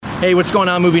Hey, what's going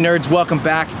on, movie nerds? Welcome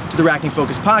back to the Racking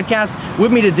Focus podcast.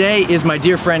 With me today is my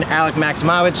dear friend Alec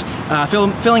Maximovich,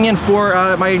 filling in for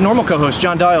my normal co-host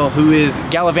John Doyle, who is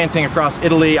gallivanting across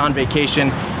Italy on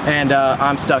vacation, and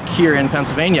I'm stuck here in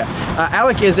Pennsylvania.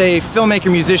 Alec is a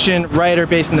filmmaker, musician, writer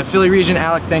based in the Philly region.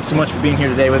 Alec, thanks so much for being here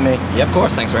today with me. Yeah, of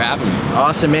course. Thanks for having me.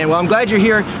 Awesome, man. Well, I'm glad you're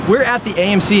here. We're at the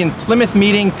AMC in Plymouth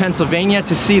Meeting, Pennsylvania,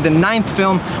 to see the 9th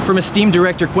film from esteemed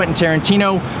director Quentin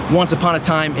Tarantino, Once Upon a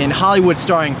Time in Hollywood,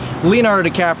 starring Leonardo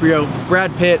DiCaprio,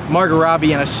 Brad Pitt, Margot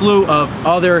Robbie, and a slew of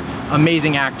other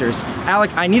amazing actors.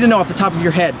 Alec, I need to know off the top of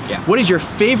your head, what is your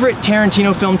favorite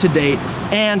Tarantino film to date,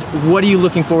 and what are you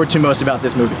looking forward to most about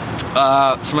this movie?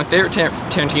 So my favorite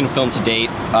Tarantino film to date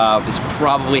is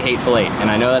probably Hateful Eight, and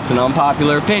I know that's an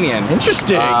unpopular opinion.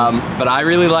 Interesting. But I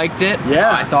really liked it.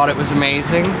 Yeah. I thought it was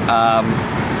amazing.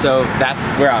 So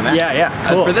that's where I'm at. Yeah,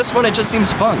 cool. For this one, it just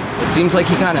seems fun. It seems like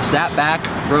he kind of sat back,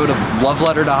 wrote a love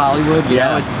letter to Hollywood. You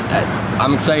know,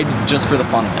 I'm excited just for the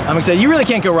fun of it. I'm excited. You really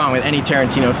can't go wrong with any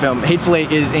Tarantino film. Hateful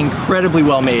Eight is incredibly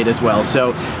well made as well.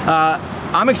 So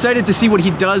I'm excited to see what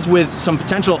he does with some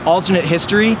potential alternate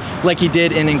history like he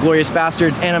did in Inglourious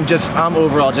Basterds, and I'm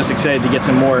overall just excited to get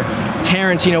some more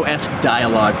Tarantino-esque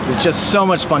dialogue, because it's just so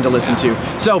much fun to listen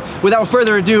to. So without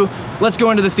further ado, let's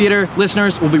go into the theater.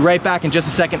 Listeners, we'll be right back in just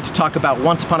a second to talk about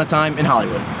Once Upon a Time in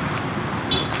Hollywood.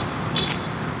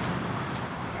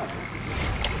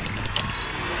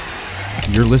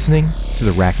 You're listening to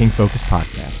the Racking Focus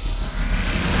podcast.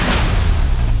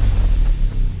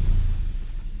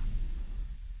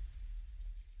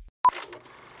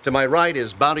 To my right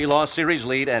is Bounty Law series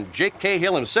lead and Jake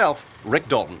Cahill himself, Rick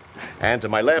Dalton. And to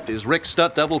my left is Rick's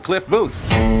stunt double, Cliff Booth.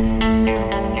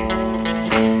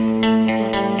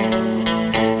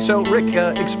 So, Rick,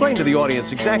 explain to the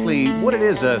audience exactly what it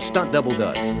is a stunt double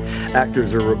does.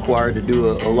 Actors are required to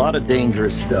do a lot of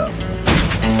dangerous stuff.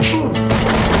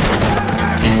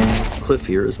 Cliff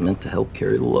here is meant to help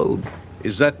carry the load.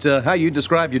 Is that how you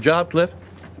describe your job, Cliff?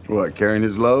 What, carrying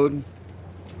his load?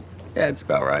 Yeah, it's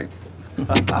about right.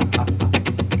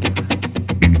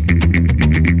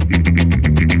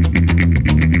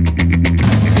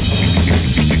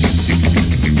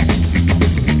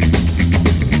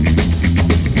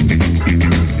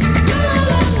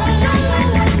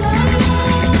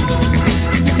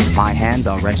 My hands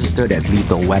are registered as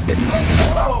lethal weapons.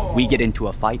 We get into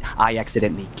a fight, I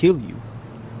accidentally kill you.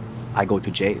 I go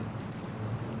to jail.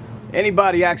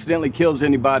 Anybody accidentally kills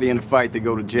anybody in a fight, they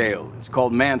go to jail. It's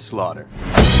called manslaughter.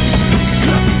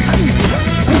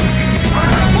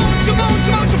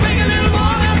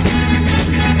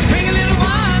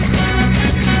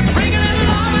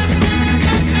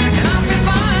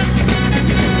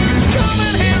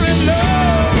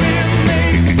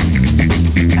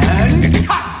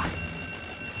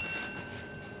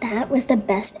 That was the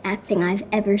best acting I've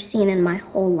ever seen in my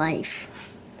whole life.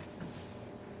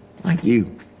 Like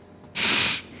you.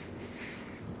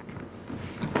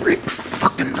 Rick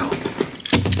fucking Dalton.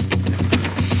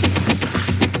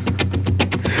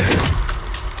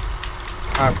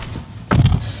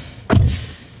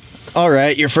 All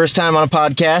right, your first time on a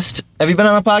podcast. Have you been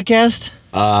on a podcast?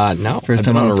 No. First I've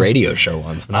time been on on a radio show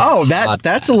once. But not a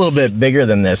that's a little bit bigger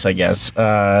than this, I guess. It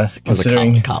was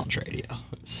Considering college radio.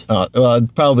 well,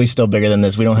 probably still bigger than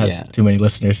this. We don't have too many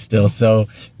listeners still, so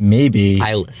maybe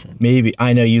I listen. Maybe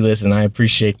I know you listen. I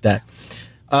appreciate that.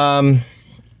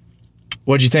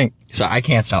 What'd you think? So I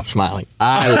can't stop smiling.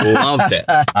 I loved it.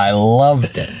 I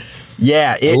loved it.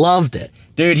 Yeah, I loved it.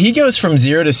 Dude, he goes from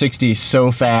 0 to 60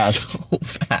 so fast. So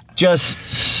fast. Just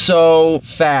so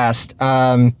fast.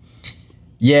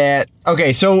 Yeah.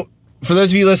 Okay, so for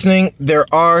those of you listening, there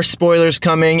are spoilers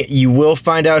coming. You will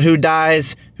find out who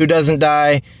dies, who doesn't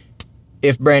die.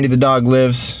 If Brandy the dog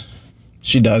lives,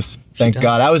 she does. Thank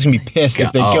God. I was going to be pissed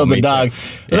if they killed the dog.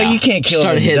 It's like, you can't kill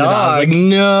the dog. I was like,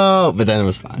 no. But then it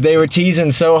was fine. They were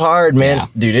teasing so hard, man. Yeah.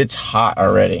 Dude, it's hot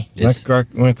already. Yes. Want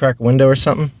to crack a window or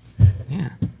something? Yeah,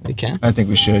 we can. I think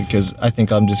we should, because I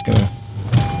think I'm just gonna...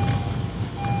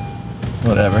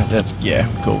 Whatever,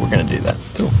 cool, we're gonna do that.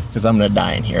 Cool. Because I'm gonna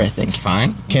die in here, I think. It's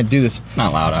fine. Can't do this. It's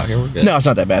not loud out here, we're good. No, it's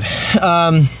not that bad.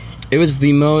 It was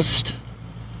the most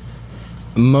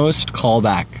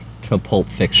callback to Pulp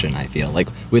Fiction, I feel. Like,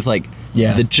 with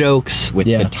the jokes, with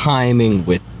the timing,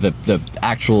 with the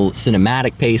actual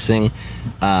cinematic pacing.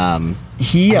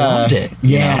 He loved it.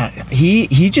 Yeah,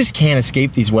 he just can't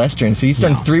escape these westerns. So he's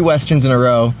done 3 westerns in a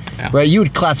row, right? You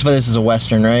would classify this as a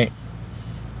western, right?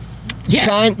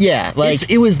 Yeah. Like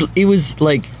it was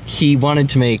like he wanted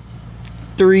to make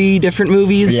 3 different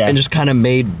movies and just kind of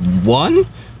made one,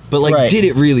 but did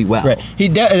it really well. Right.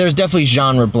 There's definitely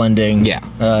genre blending.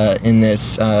 In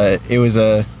this, it was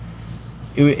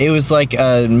it was like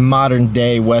a modern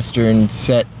day Western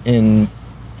set in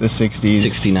the 60s.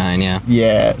 69, yeah.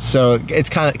 Yeah, so it's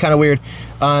kind of weird.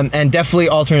 And definitely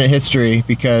alternate history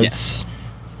because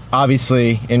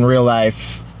obviously in real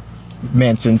life,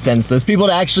 Manson sends those people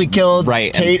to actually kill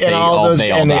Tate and all those,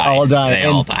 and they all die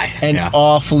in an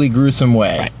awfully gruesome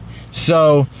way. Right.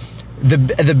 So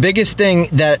the biggest thing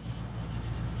that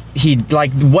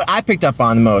what I picked up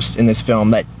on the most in this film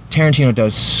that Tarantino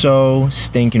does so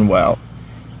stinking well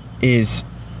is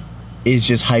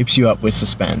just hypes you up with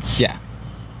suspense. Yeah.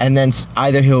 And then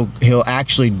either he'll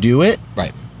actually do it,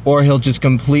 right, or he'll just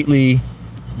completely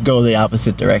go the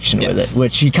opposite direction with it,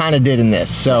 which he kind of did in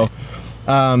this. So. Right.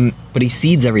 But he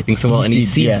seeds everything so well, and he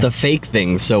seeds the fake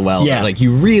things so well. Yeah. That, like,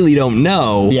 you really don't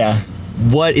know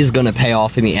what is going to pay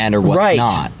off in the end or what's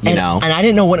not, you know? And I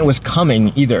didn't know when it was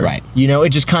coming either. Right. You know, it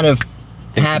just kind of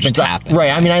happens.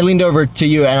 Right. I mean, I leaned over to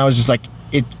you, and I was just like,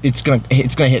 it's gonna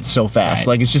hit so fast.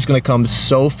 Like, it's just going to come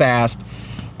so fast.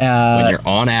 When you're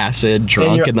on acid,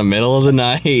 drunk in the middle of the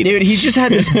night. Dude, he just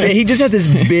had this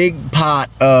big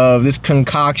pot of this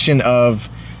concoction of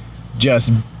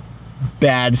just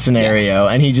bad scenario,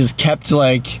 and he just kept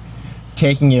like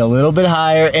taking it a little bit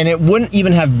higher, and it wouldn't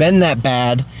even have been that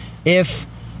bad if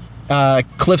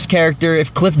Cliff's character,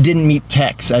 if Cliff didn't meet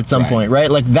Tex at some point, right?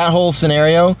 Like that whole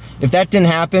scenario, if that didn't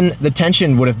happen, the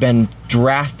tension would have been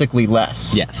drastically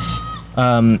less. Yes.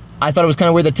 I thought it was kind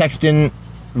of weird that Tex didn't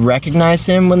recognize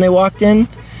him when they walked in.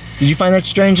 Did you find that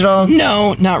strange at all?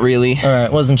 No, not really. All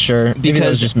right, wasn't sure. Maybe that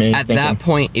was just me at that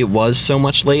point, it was so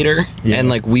much later, and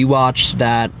like we watched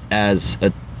that as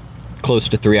a close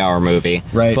to 3-hour movie.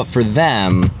 Right. But for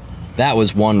them, that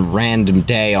was one random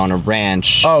day on a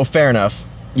ranch. Oh, fair enough.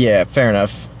 Yeah, fair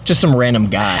enough. Just some random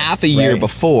guy. Half a year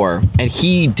before, and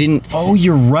he didn't. Oh,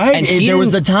 you're right. And there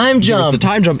was the time jump. There was the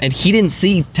time jump, and he didn't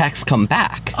see Tex come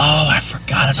back. Oh, I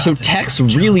forgot about that. So Tex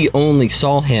really only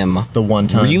saw him the one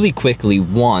time, really quickly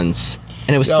once,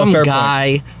 and it was some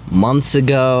guy months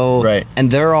ago. Right.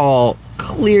 And they're all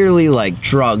clearly like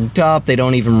drugged up. They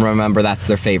don't even remember that's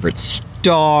their favorite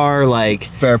star. Like,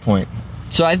 fair point.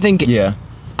 So I think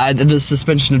the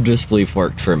suspension of disbelief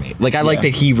worked for me. Like, I like that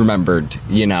he remembered,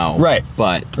 you know. Right.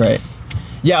 But. Right.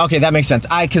 Yeah, okay, that makes sense.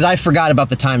 Because I forgot about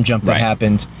the time jump that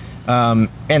happened.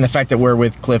 And the fact that we're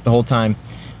with Cliff the whole time.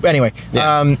 But anyway.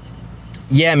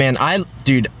 Yeah, man.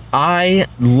 I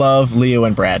love Leo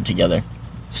and Brad together.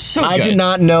 So I good. did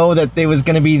not know that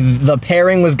the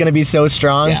pairing was going to be so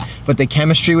strong, but the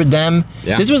chemistry with them.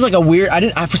 Yeah. This was like a weird,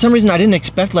 for some reason I didn't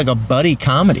expect like a buddy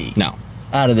comedy. No.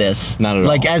 Out of this. Not at all.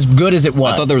 Like, as good as it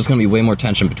was. I thought there was going to be way more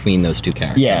tension between those two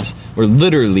characters. Yeah. Where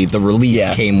literally the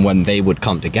relief came when they would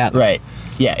come together. Right.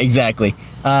 Yeah, exactly.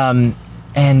 Dude,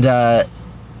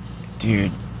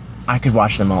 I could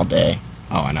watch them all day.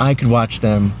 Oh, I know. I could watch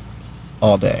them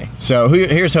all day. So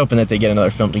here's hoping that they get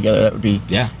another film together. That would be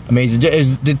amazing.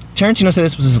 Did Tarantino say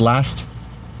this was his last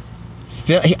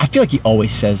film? I feel like he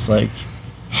always says, like...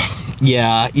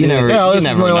 Yeah, you never know. This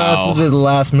is the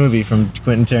last movie from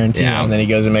Quentin Tarantino, and then he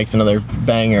goes and makes another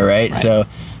banger, right? So,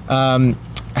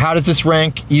 how does this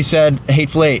rank? You said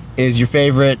Hateful Eight is your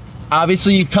favorite.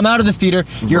 Obviously, you come out of the theater,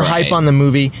 you're hype on the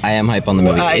movie. I am hype on the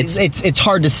movie. It's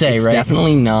hard to say, it's right? It's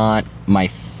definitely not my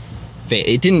favorite.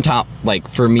 It didn't top, like,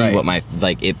 for me, what my,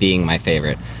 like, it being my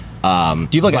favorite. Do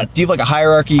you have like a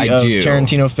hierarchy of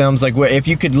Tarantino films? Like, if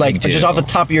you could, like, just off the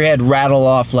top of your head, rattle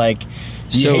off, like...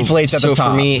 Hateful Eight's at the top. So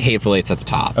for me, Hateful Eight's at the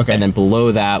top. Okay. And then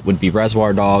below that would be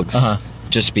Reservoir Dogs.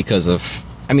 Just because of,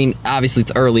 I mean, obviously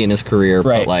it's early in his career,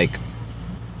 but like,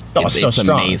 it's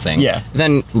amazing. Yeah.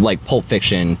 Then like Pulp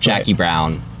Fiction, Jackie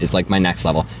Brown is like my next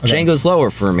level. Django's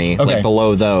lower for me, like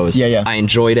below those. Yeah. I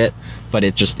enjoyed it, but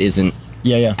it just isn't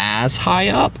as high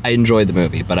up. I enjoyed the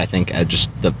movie, but I think just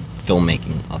the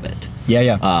filmmaking of it.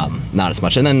 Not as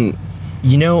much. And then,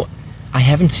 you know, I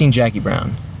haven't seen Jackie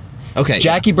Brown. Okay.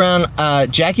 Jackie Brown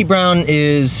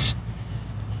is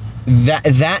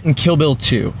that and Kill Bill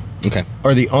 2. Okay.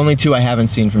 Are the only two I haven't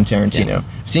seen from Tarantino. Yeah.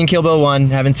 I've seen Kill Bill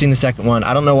 1, haven't seen the second one.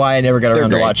 I don't know why I never got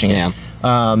around to watching it.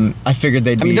 I figured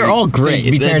they'd be... I mean, they're all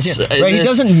great. Be Tarantino. Right, he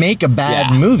doesn't make a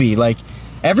bad movie. Like,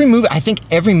 I think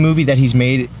every movie that he's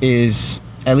made is,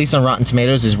 at least on Rotten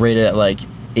Tomatoes, is rated at like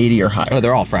 80 or higher. Oh,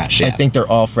 they're all fresh, I think they're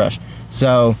all fresh.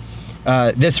 So,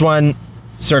 this one...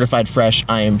 certified fresh,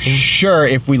 I am sure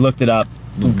if we looked it up.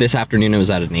 This afternoon it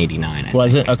was at an 89.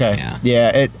 Was it? Okay.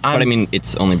 Yeah. But I mean,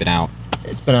 it's only been out.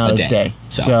 It's been out a day.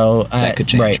 So that could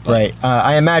change. Right.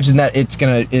 I imagine that it's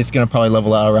gonna probably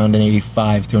level out around an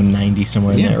 85 to a 90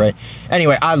 somewhere in there, right?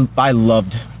 Anyway, I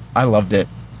loved it.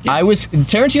 Yeah.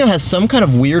 Tarantino has some kind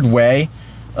of weird way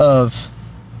of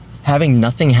having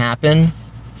nothing happen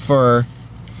for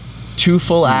 2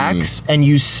 full acts and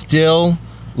you still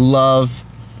love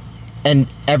and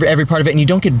every part of it, and you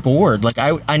don't get bored. Like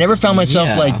I never found myself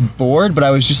like bored, but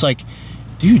I was just like,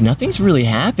 dude, nothing's really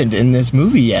happened in this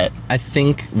movie yet. I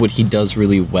think what he does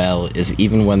really well is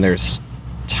even when there's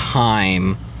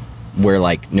time where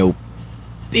like no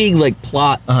big like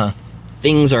plot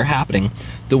things are happening,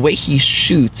 the way he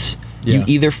shoots, you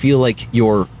either feel like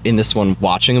you're in this one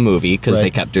watching a movie because they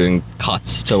kept doing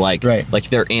cuts to like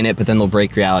they're in it, but then they'll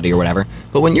break reality or whatever.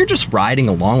 But when you're just riding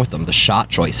along with them, the shot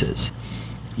choices,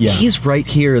 he's right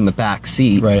here in the back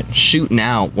seat, shooting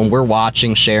out when we're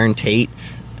watching Sharon Tate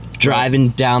driving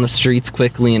down the streets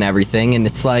quickly and everything, and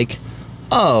it's like,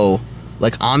 oh,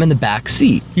 like I'm in the back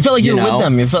seat. You felt like you were with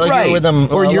them. You felt like you were with them,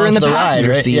 or you're in the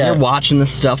passenger ride, seat. You're watching the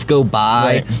stuff go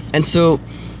by, and so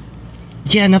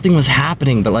nothing was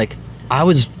happening, but like I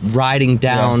was riding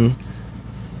down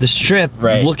the strip,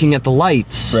 looking at the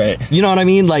lights. You know what I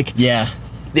mean? Like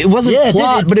it wasn't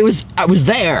plot, but I was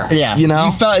there. You know,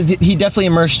 you felt he definitely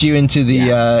immersed you into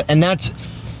the, and that's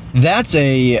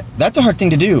a hard thing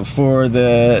to do for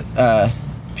the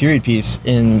period piece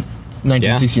in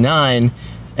 1969,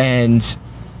 and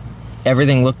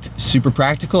everything looked super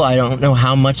practical. I don't know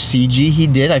how much CG he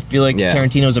did. I feel like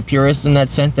Tarantino's a purist in that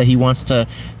sense, that he wants to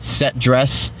set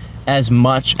dress as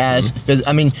much as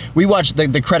I mean, we watched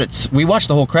the credits. We watched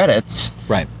the whole credits.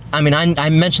 Right. I mean, I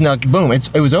mentioned that, like, boom,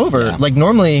 it was over. Like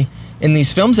normally in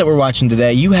these films that we're watching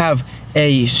today, you have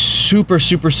a super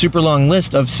long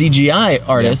list of CGI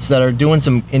artists that are doing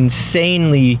some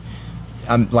insanely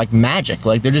like magic.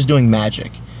 Like they're just doing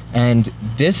magic. And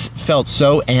this felt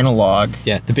so analog.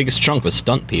 Yeah, the biggest chunk was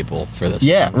stunt people for this.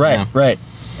 Right.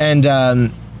 And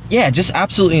just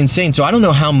absolutely insane. So I don't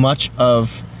know how much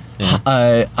of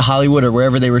Hollywood or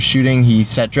wherever they were shooting he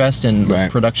set dressed and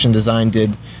production design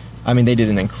did. I mean, they did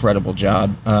an incredible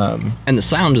job. And the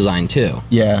sound design too.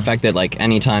 Yeah. The fact that like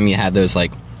anytime you had those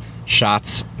like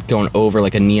shots going over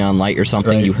like a neon light or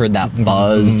something, you heard that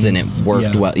buzz and it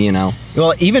worked well, you know.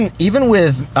 Well, even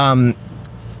with along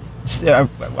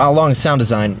sound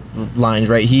design lines,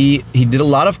 right? He did a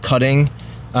lot of cutting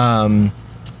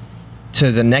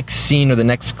to the next scene or the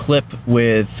next clip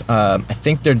with I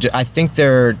think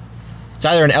they're it's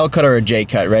either an L cut or a J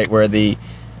cut, right? Where the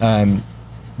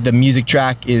music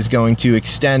track is going to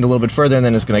extend a little bit further and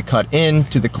then it's going to cut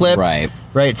into the clip. Right.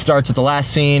 It starts at the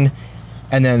last scene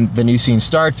and then the new scene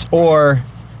starts, or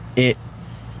it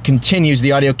continues,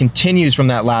 the audio continues from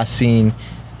that last scene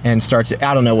and starts,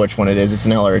 I don't know which one it is, it's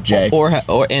an L or a J.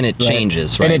 And it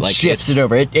changes, right? And it like shifts it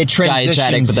over. It transitions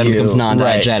diegetic, but then it becomes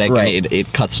non-diegetic, and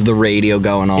it cuts to the radio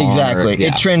going on. Exactly.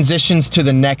 It transitions to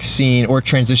the next scene or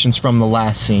transitions from the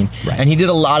last scene. Right. And he did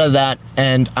a lot of that,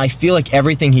 and I feel like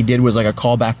everything he did was like a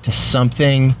callback to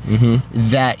something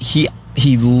that he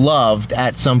loved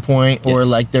at some point, or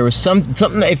like there was something,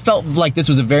 it felt like this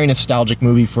was a very nostalgic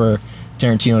movie for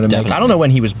Tarantino to make. I don't know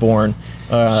when he was born.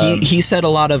 He said a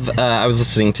lot of, I was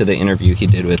listening to the interview he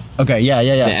did with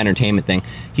the entertainment thing.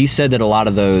 He said that a lot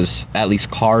of those, at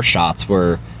least car shots,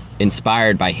 were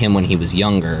inspired by him when he was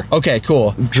younger. Okay,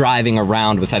 cool. Driving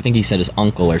around with, I think he said his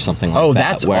uncle or something like that. Oh,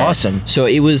 that's awesome. So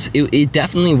it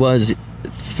definitely was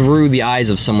through the eyes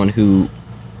of someone who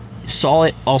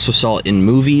also saw it in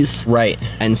movies. Right.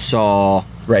 And saw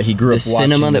he grew up the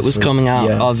cinema that was coming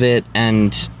out of it,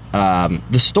 and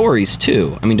the stories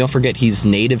too. I mean, don't forget he's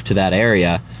native to that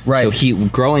area. Right. So he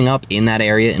growing up in that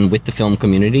area and with the film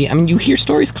community, I mean, you hear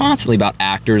stories constantly about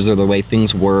actors or the way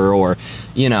things were, or,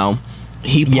 you know,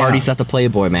 he parties at the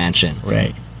Playboy Mansion.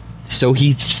 Right. So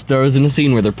he just throws in a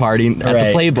scene where they're partying at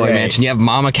the Playboy Mansion. You have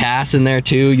Mama Cass in there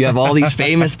too. You have all these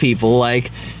famous people.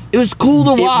 Like, it was cool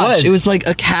to watch. It was like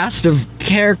a cast of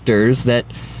characters that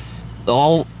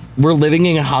all were living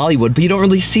in Hollywood, but you don't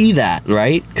really see that,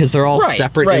 right? Because they're all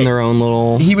separate in their own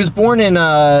little... He was born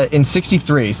in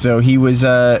 63, so he was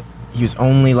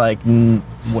only like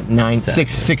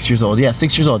 6 years old. Yeah,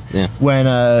 6 years old when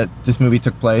this movie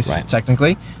took place,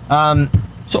 technically.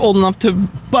 So old enough to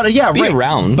be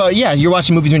around. But yeah, you're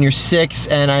watching movies when you're 6,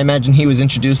 and I imagine he was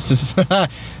introduced to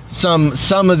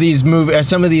some of these movies,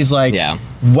 some of these like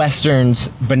westerns.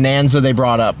 Bonanza they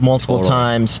brought up multiple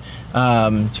times.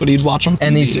 That's what he'd watch on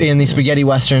TV. And these spaghetti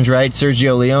westerns, right?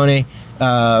 Sergio Leone.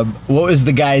 What was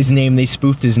the guy's name? They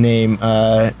spoofed his name.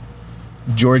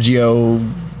 Giorgio.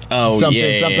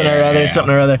 Something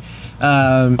or other.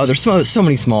 There's so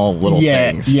many small little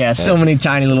things. Yeah, so many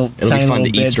tiny little. It'll be fun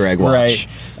to bits, Easter egg watch.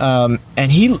 Right.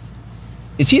 And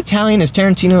is he Italian? Is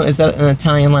Tarantino? Is that an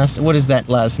Italian last? What is that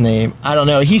last name? I don't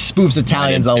know. He spoofs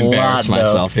Italians a lot. Embarrass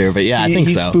myself here, but yeah, I think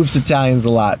so. He spoofs Italians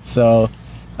a lot. So,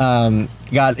 I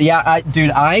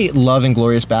love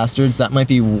Inglourious Bastards. That might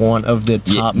be one of the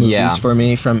top movies for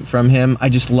me from him. I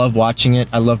just love watching it.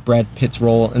 I love Brad Pitt's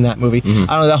role in that movie. I don't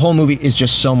know, that whole movie is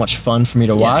just so much fun for me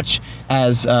to watch.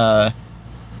 As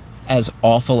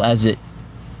awful as it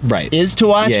is to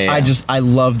watch, I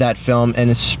love that film,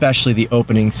 and especially the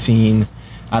opening scene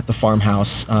at the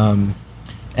farmhouse.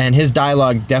 And his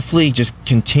dialogue definitely just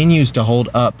continues to hold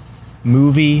up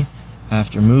movie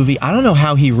after movie. I don't know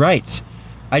how he writes.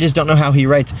 I just don't know how he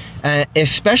writes,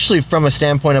 especially from a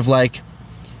standpoint of like,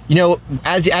 you know,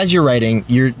 as you're writing,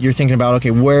 you're thinking about,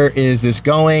 okay, where is this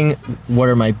going? What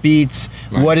are my beats?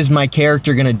 Right. What is my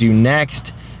character gonna do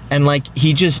next? And like,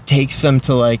 he just takes them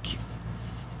to like,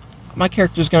 my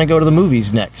character's gonna go to the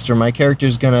movies next, or my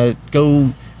character's gonna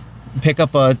go pick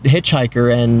up a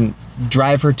hitchhiker and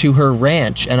drive her to her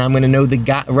ranch, and I'm gonna know the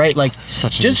guy, right? Like,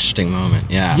 such an interesting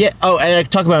moment. Yeah. Oh, and I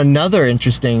talk about another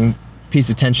interesting piece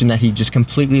of tension that he just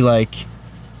completely like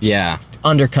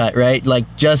undercut, right?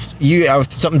 Like, just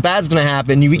something bad's gonna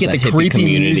happen, we get the creepy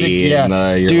music,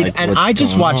 dude. Like, and I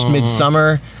just watched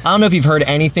Midsommar. I don't know if you've heard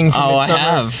anything from Midsommar.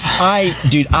 I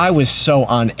have. I was so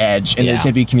on edge in the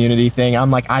hippie community thing. I'm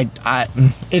like,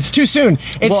 it's too soon.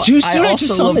 It's too soon. I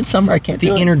just saw Midsommar. I can't do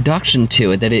it. The introduction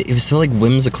to it, that it was so like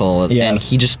whimsical, and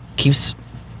he just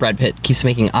Brad Pitt keeps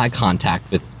making eye contact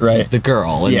with the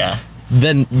girl. And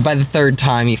then by the third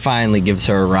time, he finally gives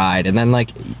her a ride, and then like,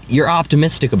 you're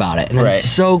optimistic about it, and then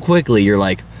so quickly you're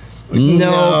like,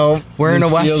 no, we're in a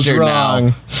Western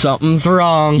now. Something's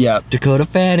wrong. Yep. Dakota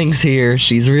Fanning's here.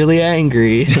 She's really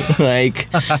angry. Like,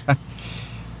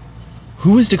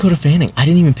 who is Dakota Fanning? I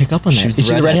didn't even pick up on that. Is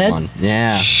she the redhead one?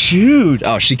 Yeah. Shoot.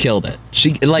 Oh, she killed it.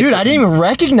 Dude, I didn't even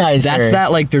recognize her. That's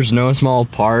that, like, there's no small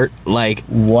part. Like,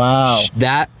 wow.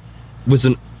 That was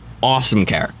an awesome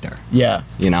character. Yeah.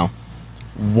 You know?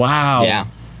 Wow. Yeah.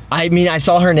 I mean, I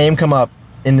saw her name come up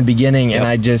in the beginning, and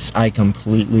I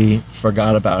completely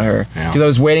forgot about her. Because I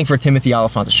was waiting for Timothy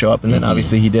Olyphant to show up, and then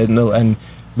obviously he did, and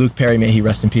Luke Perry, may he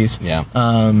rest in peace,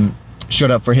 showed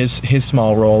up for his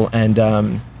small role, and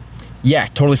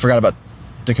totally forgot about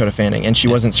Dakota Fanning, and she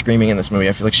wasn't screaming in this movie.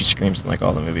 I feel like she screams in like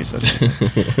all the movies, so she's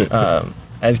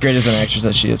as great as an actress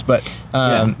as she is. But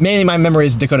mainly my memory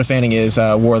is Dakota Fanning is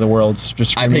War of the Worlds,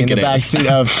 just screaming in the backseat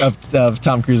of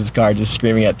Tom Cruise's car, just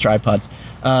screaming at tripods.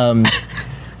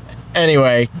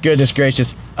 Anyway, goodness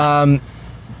gracious.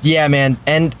 Yeah, man,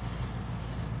 and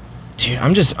dude,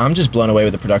 I'm just blown away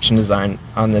with the production design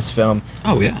on this film.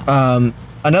 Oh yeah.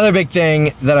 Another big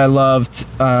thing that I loved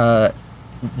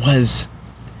was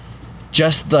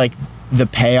just like the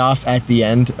payoff at the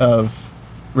end of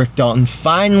Rick Dalton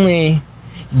finally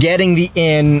getting the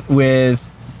in with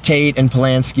Tate and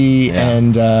Polanski,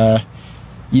 and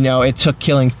it took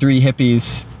killing 3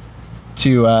 hippies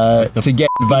to get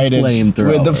invited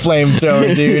with the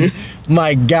flamethrower, dude.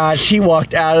 My gosh, he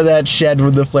walked out of that shed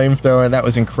with the flamethrower, and that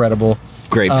was incredible.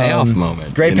 Great payoff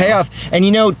moment. Great payoff. And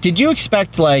did you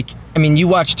expect, like, I mean, you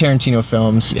watch Tarantino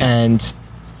films, and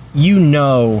you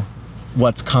know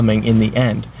what's coming in the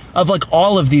end of like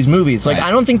all of these movies. Like,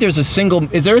 I don't think there's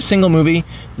is there a single movie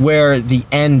where the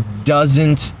end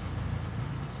doesn't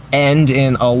end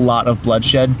in a lot of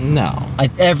bloodshed? No.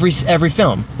 Every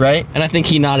film, right? And I think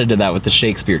he nodded to that with the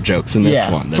Shakespeare jokes in this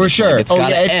one. For sure. Like, it's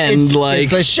gotta end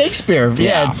it's a Shakespeare.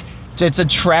 Yeah, it's a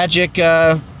tragic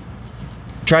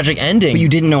ending. But you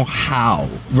didn't know how.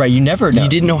 Right, you never know. You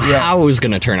didn't know how it was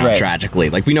going to turn out tragically.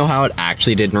 Like, we know how it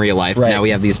actually did in real life. Right. Now we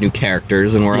have these new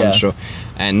characters, and we're on the show.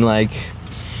 And like...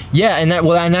 Yeah, and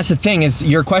that's the thing, is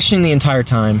you're questioning the entire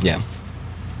time. Yeah.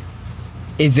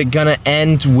 Is it going to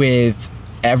end with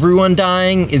everyone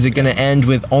dying? Is it going to end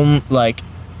with only, like,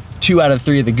 2 out of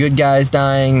 3 of the good guys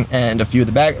dying and a few of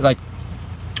the bad? Like,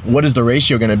 what is the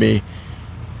ratio going to be?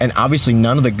 And obviously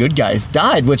none of the good guys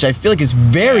died, which I feel like is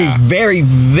very, very,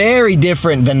 very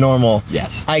different than normal.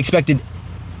 Yes. I expected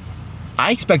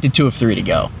 2 of 3 to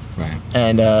go. Right.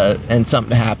 And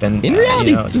something to happen. In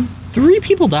reality, 3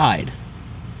 people died.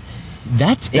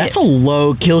 That's a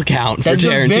low kill count for Tarantino. That's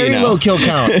a very low kill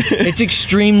count. It's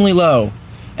extremely low.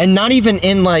 And not even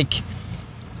in, like,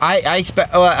 I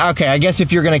expect, okay, I guess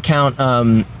if you're going to count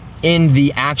in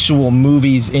the actual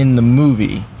movies in the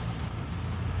movie.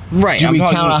 Right. Do we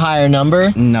count a higher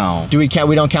number? No. We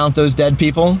don't count those dead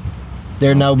people?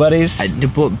 They're nobodies?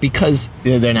 Because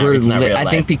they're not, it's not real life. I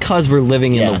think because we're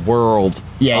living in the world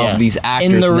of these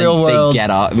actors, in the real world, they get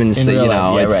up and say,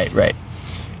 right.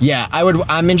 Yeah,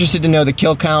 I'm interested to know the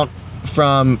kill count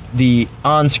from the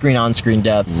on-screen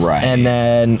deaths. Right. And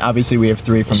then obviously we have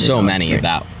 3 from the so many of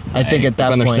that. I think at that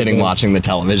when point they're sitting watching the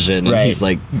television, and he's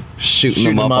like shooting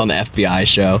them up on the FBI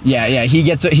show. Yeah, he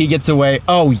gets away.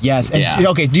 Oh yes. And,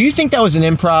 okay, do you think that was an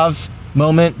improv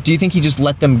moment? Do you think he just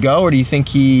let them go, or do you think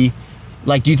he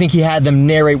had them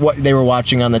narrate what they were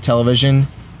watching on the television,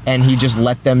 and he just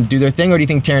let them do their thing, or do you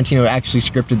think Tarantino actually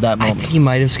scripted that moment? I think he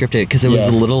might have scripted it because it was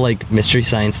a little like Mystery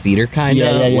Science Theater kind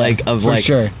of like of for like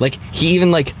sure. Like he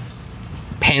even like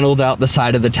paneled out the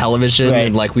side of the television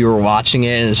and like we were watching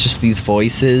it and it's just these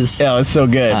voices. Yeah, it was so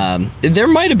good. There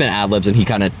might have been ad-libs and he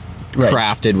kind of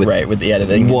crafted with the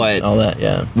editing what and all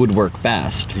that would work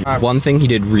best. One thing he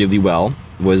did really well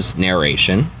was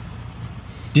narration.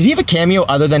 Did he have a cameo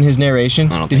other than his narration?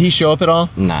 Did he show up at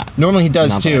all? Nah. Normally he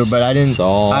does too, but I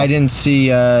didn't see.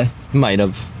 Might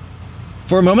have.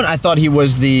 For a moment, I thought he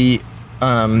was the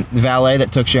valet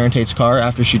that took Sharon Tate's car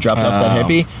after she dropped off that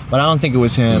hippie, but I don't think it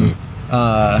was him.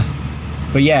 But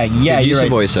yeah, you're right. A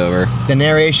voiceover. The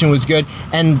narration was good,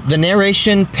 and the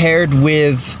narration paired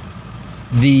with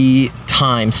the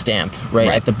time stamp right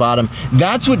at the bottom.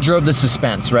 That's what drove the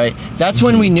suspense, right? That's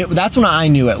when we knew. That's when I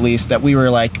knew, at least, that we were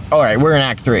like, all right, we're in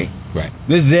Act 3. Right.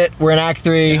 This is it. We're in Act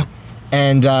 3,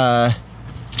 and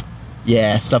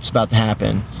stuff's about to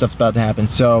happen.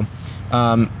 So.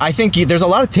 I think there's a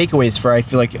lot of takeaways for, I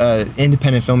feel like,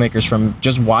 independent filmmakers from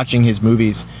just watching his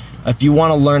movies. If you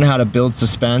want to learn how to build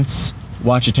suspense,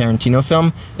 watch a Tarantino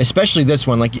film, especially this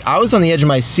one. Like, I was on the edge of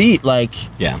my seat. Like,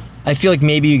 I feel like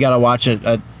maybe you got to watch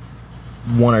a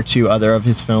one or two other of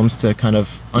his films to kind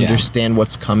of understand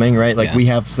what's coming, right? Like, we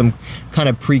have some kind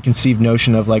of preconceived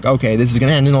notion of like, okay, this is going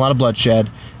to end in a lot of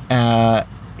bloodshed.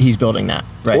 He's building that,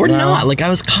 right? Or now. not. Like, I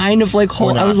was kind of like,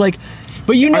 I was like,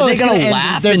 but you know, are they it's gonna gonna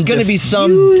laugh end, there's and going to be some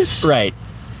diffuse? right.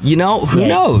 You know, who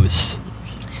knows?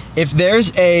 If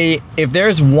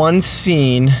there's one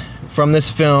scene from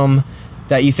this film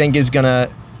that you think is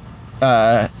gonna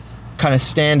kind of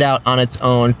stand out on its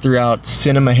own throughout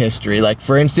cinema history, like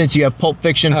for instance, you have Pulp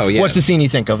Fiction. Oh, yeah. What's the scene you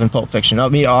think of in Pulp Fiction?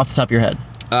 Off the top of your head.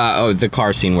 The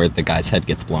car scene where the guy's head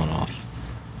gets blown off.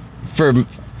 For me.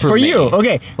 You,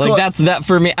 okay. Like, cool. that's that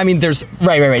for me. I mean, there's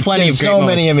right. plenty there's of great so moments,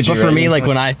 many images. But for me, like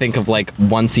when I think of like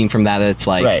one scene from that, it's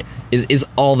like is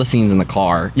all the scenes in the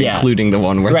car, including the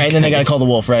one where and then they gotta call the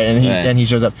wolf, right? And he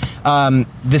shows up.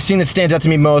 The scene that stands out to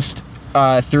me most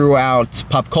throughout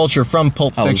pop culture from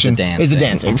Pulp Fiction is the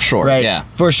dancing. For sure, right? Yeah,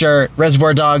 for sure.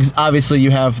 Reservoir Dogs. Obviously,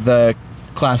 you have the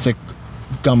classic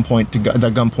gunpoint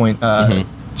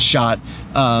shot.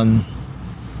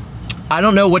 I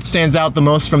don't know what stands out the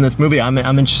most from this movie. I'm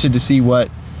interested to see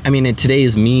what. I mean, in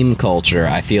today's meme culture,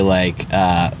 I feel like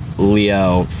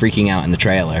Leo freaking out in the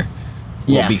trailer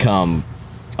will become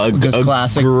a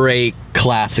great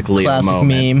classic Leo moment.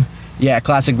 Meme. Yeah,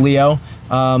 classic Leo.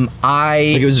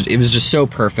 It was just so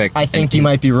perfect. I think you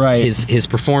might be right. His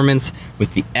performance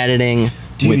with the editing,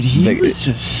 he was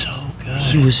just so good.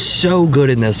 He was so good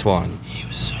in this one.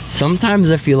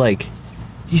 Sometimes I feel like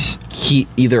he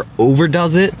either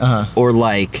overdoes it or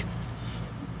like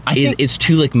it's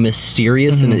too like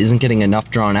mysterious and it isn't getting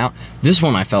enough drawn out. This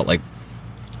one I felt like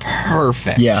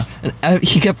perfect. Yeah. And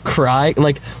he kept crying.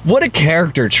 Like, what a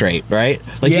character trait, right?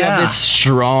 Like, you have this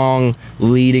strong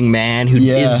leading man who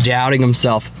is doubting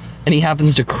himself, and he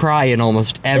happens to cry in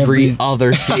almost every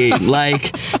other scene.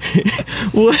 Like,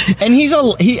 what? And he's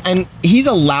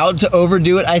allowed to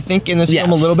overdo it, I think, in this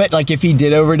film a little bit. Like, if he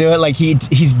did overdo it, like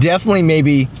he's definitely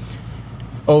maybe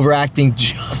overacting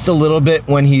just a little bit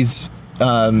when he's.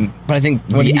 But I think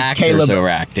when the actor's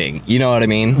overacting. You know what I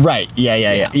mean? Right.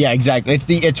 Yeah. Exactly.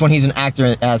 It's when he's an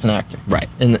actor as an actor. Right.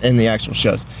 In the actual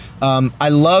shows. I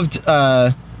loved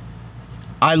as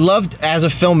a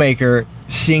filmmaker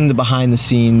seeing the behind the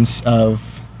scenes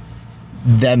of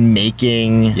them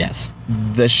making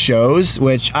the shows,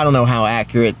 which I don't know how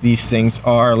accurate these things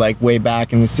are, like way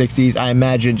back in the 60s. I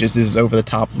imagine just this is over the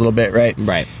top a little bit, right?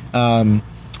 Right.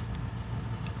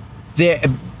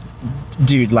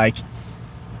 Dude, like,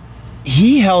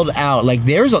 he held out. Like,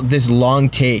 there's this long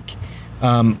take.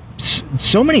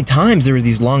 So many times there were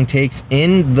these long takes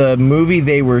in the movie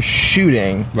they were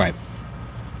shooting. Right.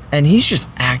 And he's just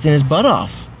acting his butt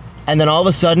off. And then all of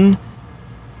a sudden,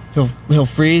 he'll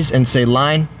freeze and say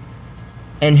line,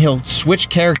 and he'll switch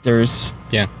characters.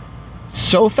 Yeah.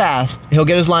 So fast, he'll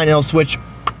get his line and he'll switch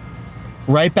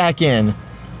right back in.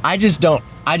 I just don't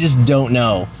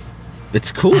know.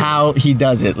 It's cool how he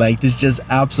does it. Like, it's just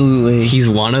absolutely. He's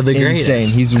one of the greatest.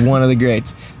 Insane. He's one of the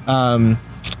greats.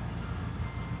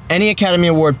 Any Academy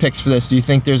Award picks for this? Do you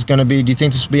think this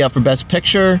will be up for Best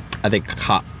Picture? I think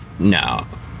no.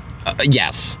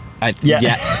 Yes.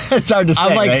 Yeah. It's hard to say,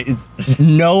 I'm like, right? It's,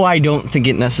 no, I don't think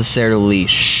it necessarily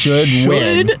should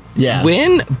win. Yeah.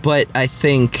 win, but I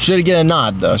think should it get a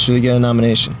nod though? Should it get a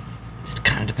nomination? it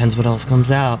kind of depends what else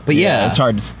comes out. But yeah, it's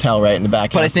hard to tell right in the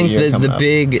back. But half I think of the, year coming up.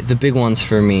 the big ones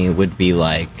for me would be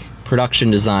like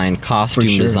production design, costume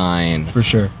sure. design, for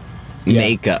sure.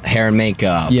 makeup, hair and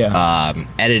makeup,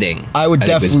 editing. I would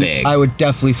think was definitely, big. I would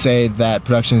definitely say that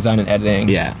production design and editing,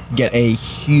 get a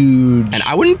huge. And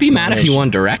I wouldn't be mad if he nomination. won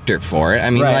director for it. I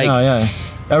mean, Right? like,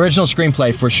 Original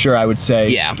screenplay for sure. I would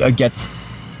say, gets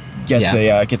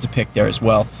Yeah. a pick there as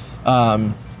well.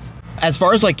 As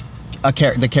far as like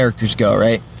the characters go,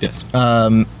 right? Yes.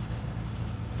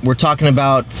 We're talking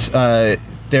about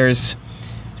there's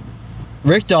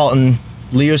Rick Dalton,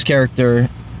 Leo's character.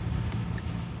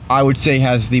 I would say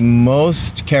has the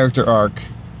most character arc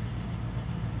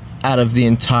out of the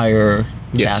entire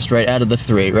cast, right? Out of the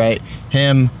three, right?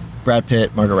 Him, Brad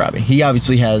Pitt, Margot Robbie. He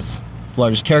obviously has the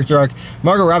largest character arc.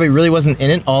 Margot Robbie really wasn't in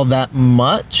it all that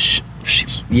much.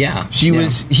 She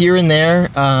was here and there.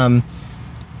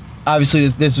 Obviously,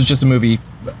 this was just a movie,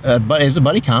 but it was a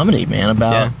buddy comedy, man,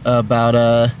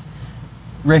 about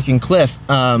Rick and Cliff.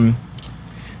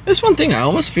 There's one thing I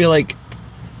almost feel like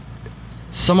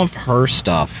some of her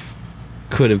stuff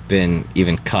could have been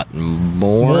even cut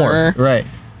more. Right.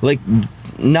 Like,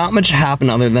 not much happened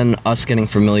other than us getting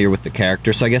familiar with the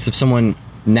character. So I guess if someone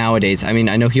nowadays, I mean,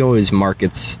 I know he always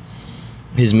markets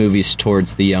his movies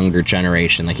towards the younger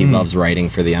generation. Like, he loves writing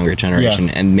for the younger generation,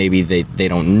 and maybe they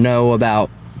don't know about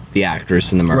the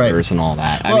actors and the murders and all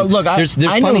that. Well, look,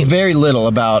 I know very little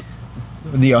about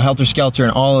the Helter Skelter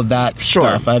and all of that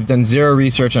stuff. I've done zero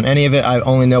research on any of it. I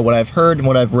only know what I've heard and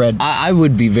what I've read. I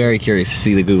would be very curious to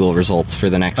see the Google results for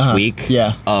the next week.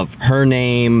 Of her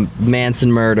name,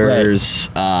 Manson murders,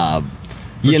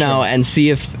 you know, and see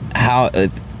if how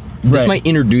this might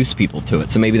introduce people to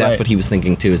it. So maybe that's what he was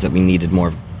thinking too, is that we needed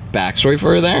more backstory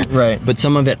for her there. Right. But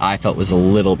some of it I felt was a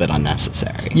little bit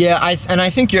unnecessary. Yeah, I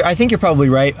think you're probably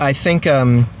right. I think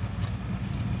I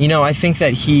think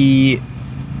that he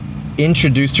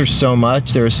introduced her so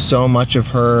much. There was so much of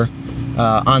her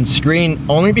on screen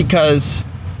only because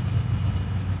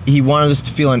he wanted us to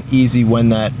feel uneasy when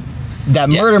that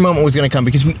murder moment was going to come,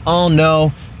 because we all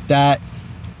know that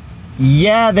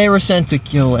they were sent to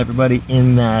kill everybody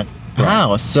in that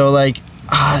house. So like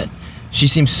she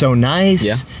seems so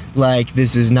nice. Like,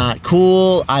 this is not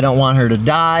cool. I don't want her to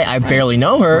die. I barely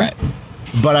know her,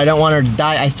 but I don't want her to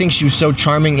die. I think she was so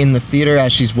charming in the theater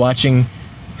as she's watching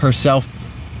herself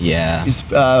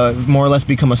more or less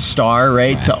become a star,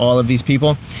 right, to all of these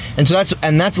people. And so that's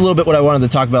a little bit what I wanted to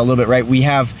talk about a little bit, right? We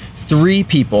have three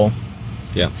people,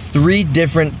 three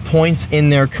different points in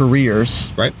their careers.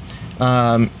 Right.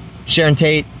 Sharon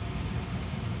Tate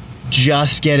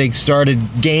just getting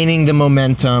started, gaining the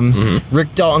momentum.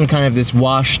 Rick Dalton, kind of this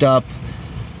washed up,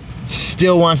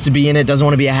 still wants to be in it, doesn't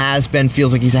want to be a has-been,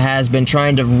 feels like he's a has-been,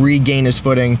 trying to regain his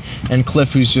footing. And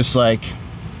Cliff, who's just like,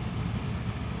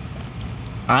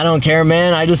 I don't care,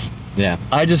 man. I just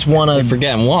want to... You're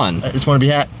forgetting one. I just want to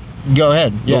be Go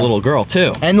ahead. The little girl,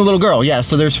 too. And the little girl,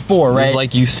 so there's four, right? It's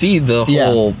like you see the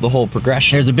whole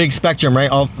progression. There's a big spectrum, right?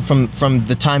 All from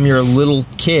the time you're a little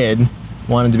kid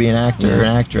wanting to be an actor or an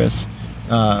actress,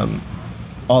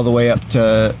 all the way up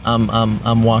to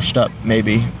I'm washed up,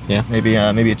 maybe. Maybe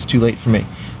it's too late for me.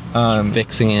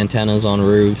 Fixing antennas on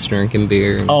roofs, drinking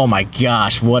beer. Oh my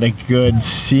gosh, what a good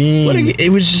scene.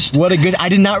 What a good... I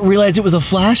did not realize it was a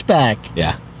flashback.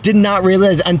 Yeah. Did not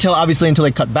realize until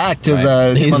they cut back to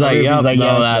the... He's like, yes,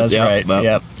 that's right.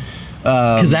 Yep.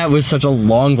 Because that was such a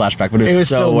long flashback, but it was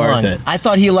so worth long. it. I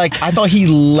thought he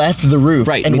left the roof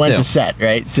and went to set,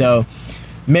 right? So,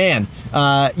 man,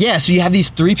 so you have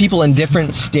these three people in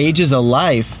different stages of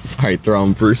life. Sorry,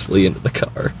 throwing Bruce Lee into the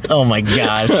car. Oh my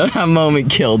gosh. That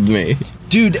moment killed me.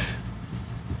 Dude,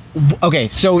 okay,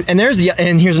 so, and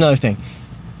here's another thing.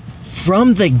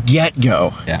 From the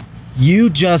get-go, you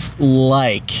just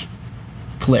like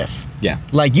Cliff. Yeah.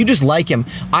 Like, you just like him.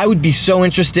 I would be so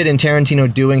interested in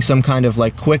Tarantino doing some kind of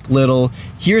like quick little,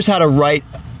 here's how to write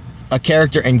a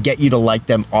character and get you to like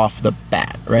them off the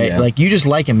bat, right? Yeah. Like, you just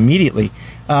like him immediately.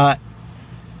 And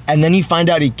then you find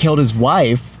out he killed his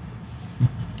wife,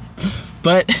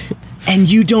 and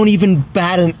you don't even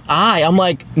bat an eye. I'm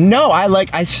like, no,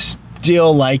 I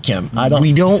still like him.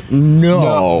 We don't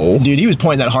know. No. Dude, he was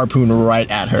pointing that harpoon right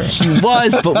at her. He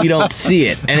was, but we don't see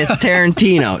it. And it's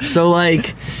Tarantino. So,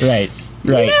 like... Right.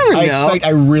 You never know. I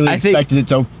really expected it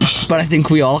to... But I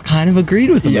think we all kind of agreed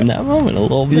with him in that moment a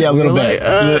little bit. Yeah, a little bit.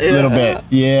 Little bit.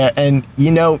 Yeah, and you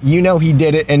know he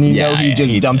did it, and he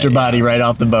just dumped her body right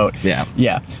off the boat. Yeah.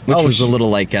 Yeah. Which was a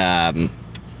little like...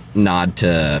 nod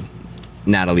to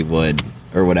Natalie Wood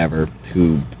or whatever,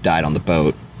 who died on the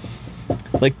boat.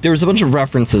 Like, there was a bunch of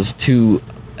references to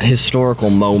historical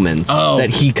moments that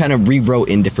he kind of rewrote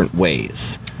in different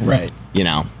ways. Right. You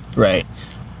know? Right.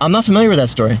 I'm not familiar with that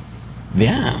story.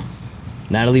 Yeah.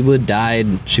 Natalie Wood died.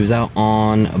 She was out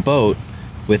on a boat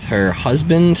with her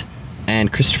husband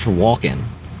and Christopher Walken.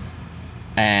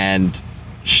 And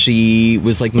she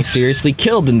was, like, mysteriously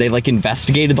killed, and they, like,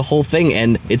 investigated the whole thing,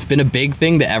 and it's been a big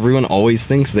thing that everyone always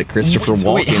thinks that Christopher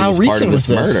Walken how was part recent of this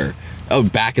was this? murder. Oh,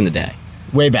 back in the day.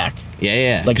 Way back.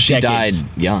 Yeah. Like she decades. died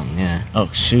young, yeah. Oh,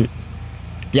 shoot.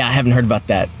 Yeah, I haven't heard about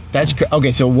that. That's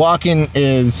okay, so Walken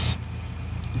is...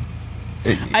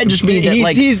 I just mean that,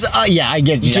 like, yeah, I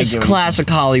get you. just classic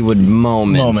Hollywood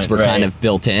moments were kind right. of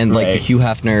built in, like the Right. Hugh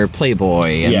Hefner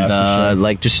Playboy, and Yeah, for sure.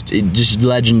 like just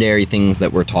legendary things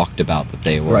that were talked about that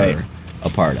they were Right. a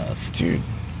part of. Dude,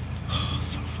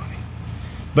 so funny.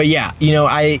 But yeah, you know,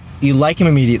 you like him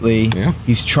immediately. Yeah.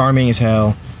 He's charming as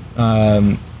hell,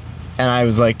 and I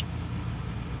was like,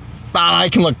 I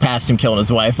can look past him killing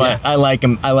his wife. Yeah. I like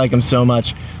him. I like him so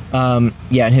much.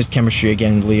 Yeah, and his chemistry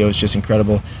again, Leo, is just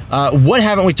incredible. What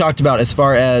haven't we talked about as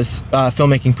far as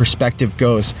filmmaking perspective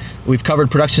goes? We've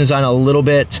covered production design a little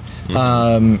bit.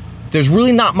 There's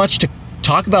really not much to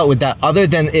talk about with that other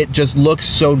than it just looks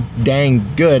so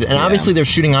dang good. And obviously they're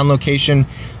shooting on location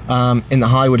in the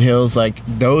Hollywood Hills. Like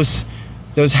those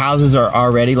houses are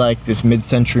already like this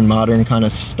mid-century modern kind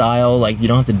of style. Like you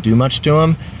don't have to do much to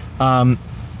them.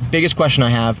 Biggest question I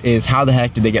have is how the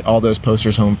heck did they get all those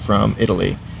posters home from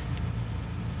Italy?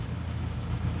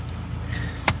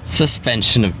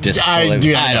 Suspension of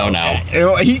disbelief. I don't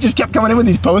know. He just kept coming in with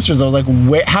these posters. I was like,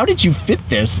 how did you fit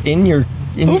this in your...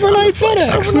 Overnight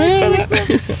FedEx, man.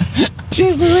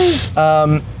 Jeez Louise.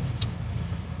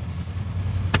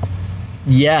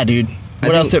 Yeah, dude.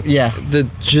 What else?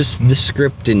 Just the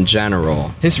script in general.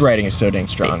 His writing is so dang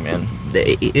strong, man.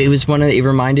 It was it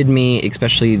reminded me,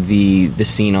 especially the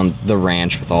scene on the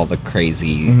ranch with all the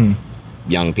crazy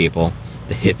young people,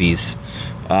 the hippies.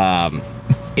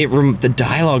 The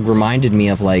dialogue reminded me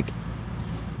of like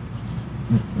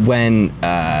when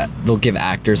they'll give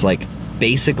actors like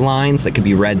basic lines that could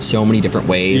be read so many different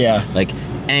ways, like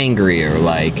angry or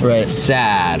like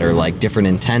sad or like different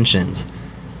intentions,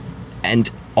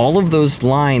 and all of those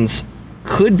lines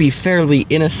could be fairly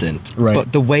innocent,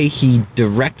 but the way he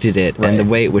directed it and the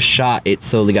way it was shot, it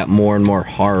slowly got more and more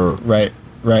horror. Right.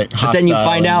 But then you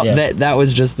find out that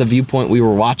was just the viewpoint we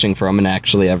were watching from, and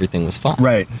actually everything was fine.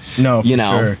 Right. No, for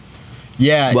sure.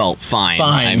 Yeah. Well, fine.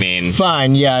 I mean,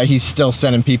 fine. Yeah, he's still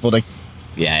sending people to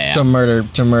to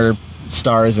murder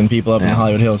stars and people up in the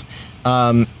Hollywood Hills.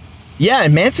 Yeah,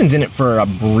 and Manson's in it for a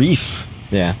brief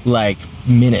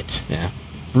minute. Yeah.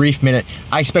 Brief minute.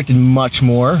 I expected much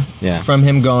more from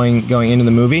him going into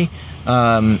the movie.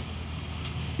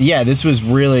 This was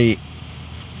really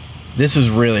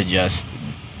just,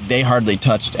 they hardly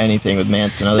touched anything with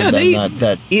Manson other than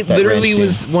that. It literally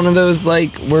was one of those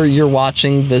like where you're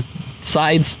watching the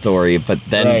side story, but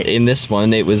then in this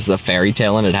one it was a fairy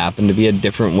tale and it happened to be a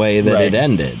different way that it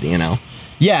ended, you know?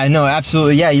 Yeah, no,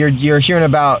 absolutely. Yeah, you're hearing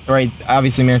about,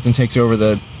 obviously Manson takes over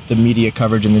the media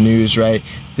coverage in the news, right?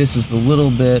 This is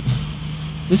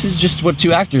just what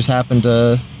two actors happen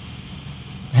to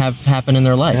have happen in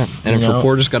their life. Yeah. And if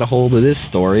reporters got a hold of this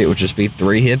story, it would just be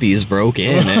 3 hippies broke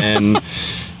in and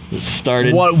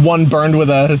started... One burned with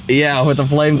a... Yeah, with a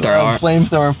flamethrower.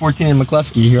 Flamethrower, 14 in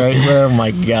McCluskey, right? Oh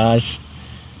my gosh.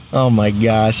 Oh my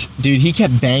gosh. Dude, he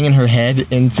kept banging her head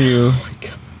into... Oh my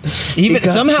God. Even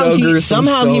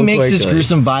somehow he makes this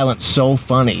gruesome violence so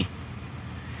funny.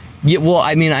 Yeah, well,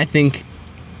 I mean, I think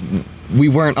we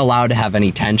weren't allowed to have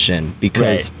any tension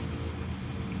because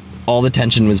all the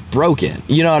tension was broken.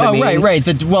 You know what I mean? Right.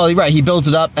 He builds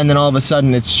it up, and then all of a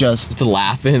sudden it's just... The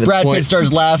laughing. Brad Pitt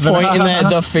starts laughing. Pointing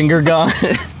the finger gun.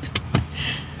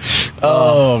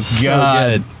 Oh, God. So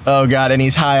good. Oh, God, and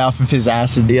he's high off of his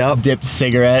acid-dipped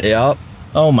cigarette. Yep.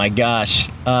 Oh, my gosh.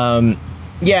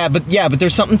 Yeah, but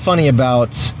there's something funny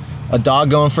about a dog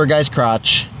going for a guy's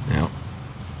crotch. Yeah.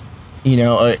 You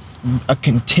know, a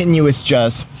continuous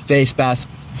just face bash.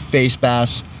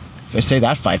 If I say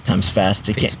that 5 times fast,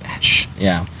 it face can't. Bash.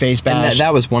 Yeah. Face bash. And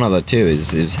that was one of the two,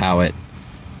 is how it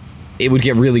would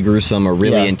get really gruesome or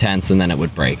really intense, and then it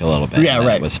would break a little bit. Yeah,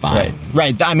 right. It was fine.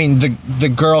 Right. I mean, the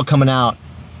girl coming out,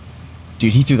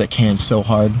 dude, he threw that can so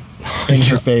hard in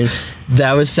her face.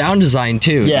 That was sound design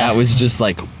too. Yeah. That was just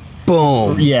like,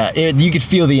 boom. Yeah, you could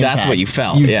feel the impact. That's what you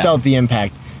felt. You felt the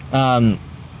impact.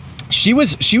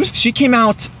 She came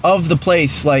out of the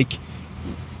place like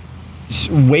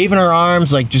waving her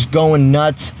arms, like just going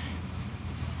nuts,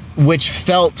 which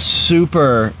felt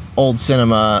super old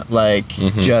cinema, like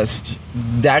just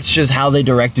that's just how they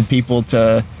directed people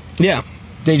to. Yeah.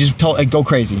 They just told go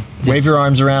crazy, wave your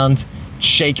arms around,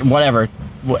 shake, whatever.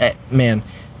 Man,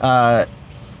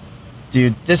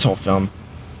 dude, this whole film.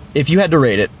 If you had to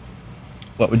rate it,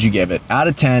 what would you give it? Out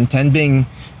of 10, 10 being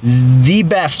the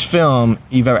best film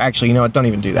you've ever... Actually, you know what? Don't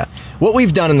even do that. What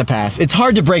we've done in the past, it's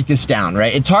hard to break this down,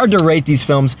 right? It's hard to rate these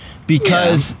films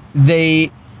because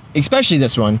they, especially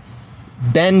this one,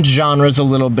 bend genres a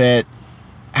little bit.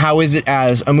 How is it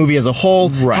as a movie as a whole?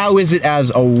 Right. How is it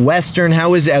as a Western?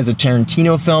 How is it as a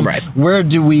Tarantino film? Right. Where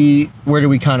do we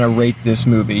kind of rate this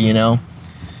movie, you know?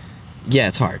 Yeah,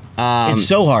 it's hard. It's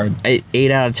so hard.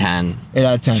 8 out of 10. 8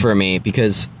 out of 10. For me,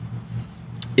 because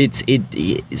it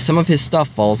some of his stuff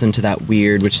falls into that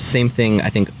weird, which is the same thing I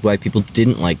think why people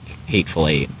didn't like Hateful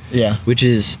Eight. Yeah. Which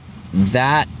is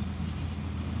that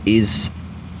is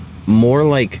more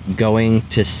like going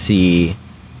to see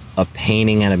a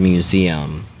painting at a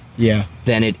museum. Yeah.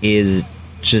 Than it is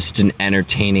just an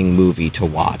entertaining movie to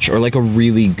watch or like a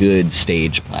really good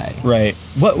stage play. Right.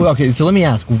 Okay, so let me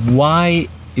ask, why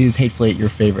is Hateful Eight your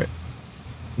favorite?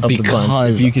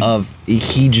 Because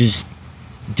he just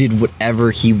did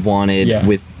whatever he wanted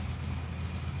with.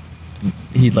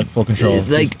 He had like full control.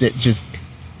 Like just.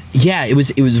 Yeah, it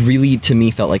was really, to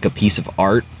me, felt like a piece of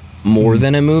art more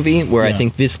than a movie. Where I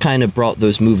think this kind of brought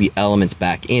those movie elements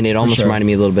back in. It almost reminded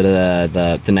me a little bit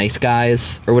of the Nice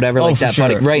Guys or whatever, like that.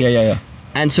 Sure. Right? Yeah.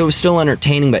 And so it was still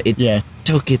entertaining, but it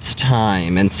took its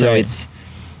time, and so it's.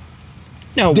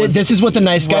 No, this is what the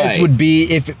Nice Guys would be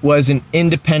if it was an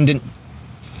independent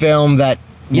film that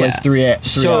was 3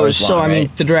 hours long. So I mean,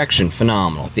 the direction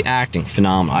phenomenal, the acting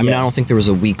phenomenal. I mean, I don't think there was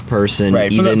a weak person.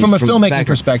 Right. Even from a filmmaking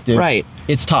perspective, right?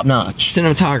 It's top notch.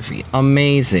 Cinematography,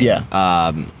 amazing. Yeah.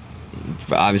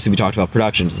 Obviously, we talked about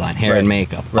production design, hair and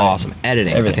makeup, awesome.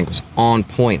 Editing, Everything. I think, was on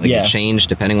point. Like it changed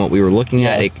depending on what we were looking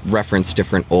at. It referenced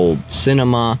different old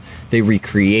cinema. They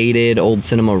recreated old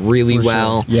cinema really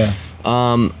well. Yeah.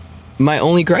 My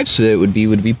only gripes with it would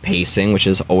be pacing, which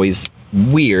is always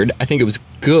weird. I think it was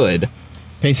good.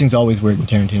 Pacing's always weird in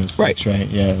Tarantino's flicks, right?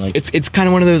 Yeah, like it's kind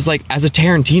of one of those, like, as a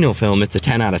Tarantino film, it's a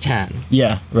 10 out of 10.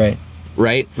 Yeah, right.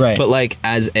 Right? But like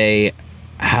as a,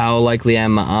 how likely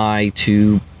am I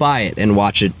to buy it and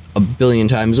watch it a billion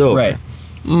times over? Right.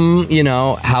 You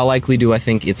know, how likely do I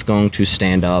think it's going to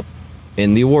stand up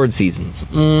in the award seasons?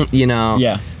 You know.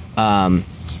 Yeah.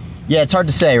 Yeah, it's hard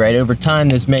to say, right? Over time,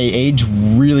 this may age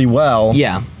really well.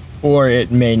 Yeah. Or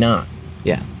it may not.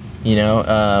 Yeah. You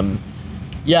know.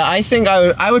 Yeah, I think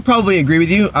I would probably agree with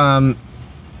you.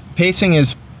 Pacing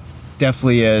is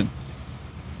definitely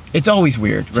it's always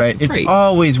weird, right? It's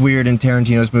always weird in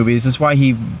Tarantino's movies. That's why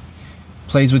he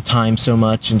plays with time so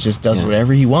much and just does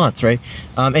whatever he wants, right?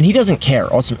 And he doesn't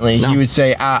care, ultimately. No. He would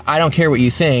say, I don't care what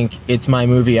you think. It's my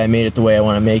movie. I made it the way I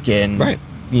want to make it. And,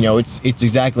 you know, it's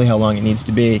exactly how long it needs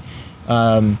to be.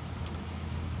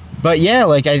 But yeah,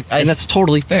 like and that's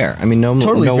totally fair. I mean,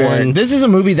 totally no fair. one. This is a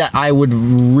movie that I would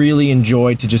really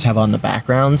enjoy to just have on the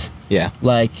background. Yeah.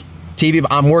 Like TV.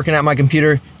 I'm working at my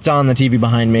computer. It's on the TV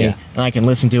behind me, and I can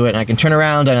listen to it. And I can turn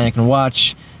around and I can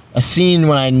watch a scene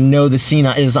when I know the scene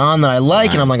is on that I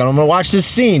like, and I'm like, I'm gonna watch this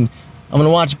scene. I'm gonna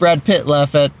watch Brad Pitt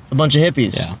laugh at a bunch of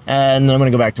hippies, and then I'm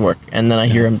gonna go back to work. And then I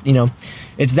hear him. You know,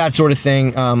 it's that sort of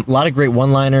thing. A lot of great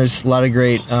one-liners. A lot of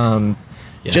great.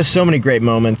 Just so many great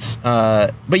moments.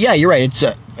 But yeah, you're right. It's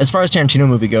as far as Tarantino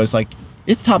movie goes, like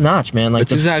it's top notch, man. Like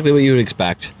it's exactly what you would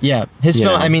expect. Yeah, his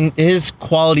film. I mean, his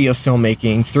quality of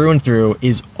filmmaking through and through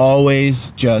is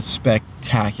always just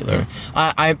spectacular.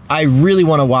 I really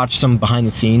want to watch some behind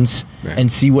the scenes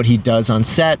and see what he does on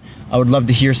set. I would love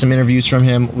to hear some interviews from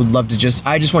him. Would love to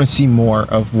I just want to see more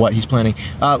of what he's planning.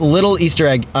 Little Easter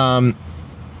egg.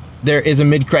 There is a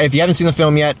mid-credit. If you haven't seen the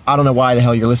film yet, I don't know why the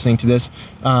hell you're listening to this.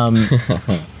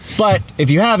 But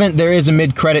if you haven't, there is a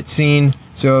mid-credit scene,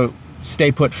 so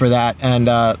stay put for that. And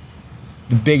the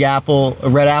Big Apple,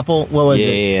 Red Apple, what was it?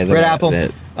 Yeah, Red Apple.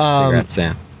 Cigarettes,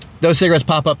 yeah. Those cigarettes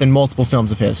pop up in multiple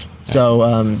films of his.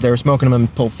 So they were smoking them in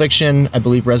Pulp Fiction, I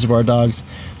believe Reservoir Dogs.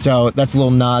 So that's a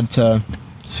little nod to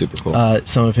super cool.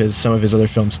 Some of his other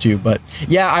films too. But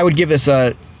yeah, I would give this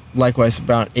likewise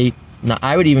about 8. No,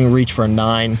 I would even reach for a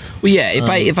 9. Well, yeah, if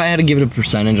I had to give it a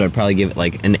percentage, I'd probably give it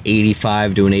like an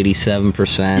 85 to an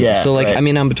 87%. Yeah, so like I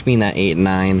mean, I'm between that 8 and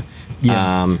 9.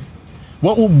 Yeah.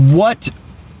 What?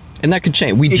 And that could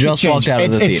change. We just walked out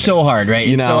of the theater. It's so hard, right?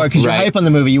 You know, it's so hard because you're hype on the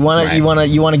movie. You want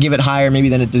to give it higher maybe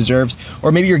than it deserves,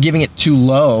 or maybe you're giving it too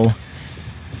low.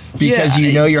 Because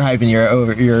you know you're hyping,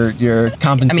 you're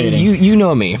compensating. I mean, you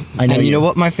know me, I know and you know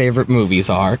what my favorite movies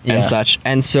are and such,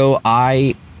 and so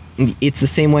I it's the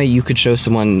same way you could show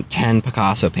someone 10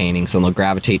 Picasso paintings and they'll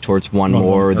gravitate towards one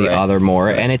more or the other more.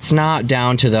 Right. And it's not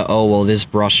down to this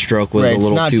brush stroke was a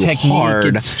little too technique,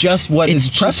 hard. It's just what is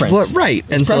preference. Right.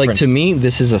 It's and so, preference. to me,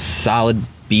 this is a solid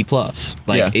B+.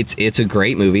 It's a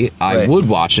great movie. I would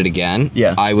watch it again.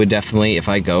 Yeah. I would definitely, if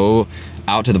I go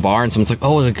out to the bar and someone's like,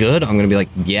 oh, is it good? I'm going to be like,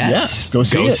 yes. Yeah, go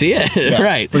see it. Yeah,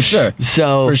 right. For sure.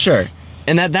 So. For sure.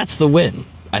 And that's the win,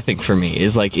 I think, for me,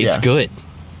 is it's good.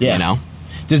 Yeah. You know?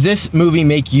 Does this movie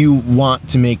make you want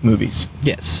to make movies?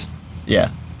 Yes.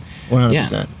 Yeah.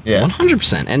 100%. Yeah.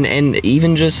 100%. And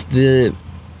even just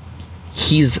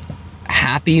he's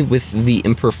happy with the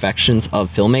imperfections of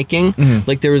filmmaking. Mm-hmm.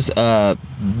 Like there was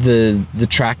the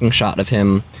tracking shot of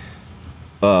him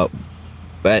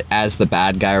as the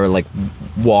bad guy, or like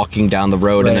walking down the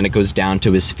road, and then it goes down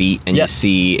to his feet, and you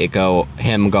see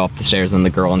him go up the stairs, and the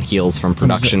girl in heels from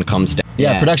production comes down.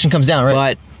 Yeah, production comes down, right?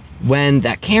 But when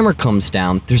that camera comes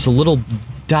down, there's a little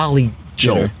dolly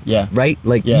jolt. Yeah. Right?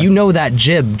 Like that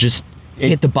jib just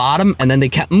hit the bottom, and then they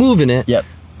kept moving it. Yep.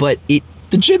 But the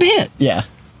jib hit. Yeah.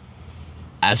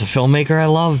 As a filmmaker, I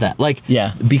love that. Like,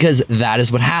 because that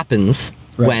is what happens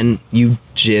when you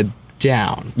jib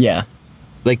down. Yeah.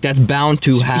 Like, that's bound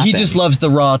to happen. He just loves the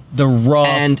raw.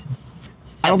 And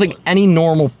I don't think any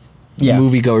normal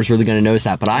moviegoer is really going to notice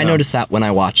that. But I noticed that when I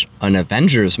watch an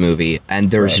Avengers movie, and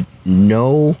there's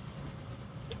no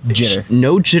jitter.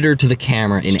 No jitter to the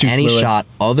camera in any fluid. shot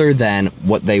other than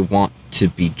what they want to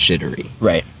be jittery.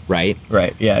 Right. Right?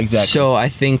 Right. Yeah, exactly. So I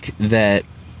think that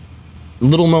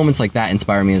little moments like that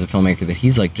inspire me as a filmmaker, that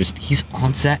he's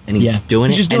on set and he's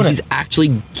doing it, and he's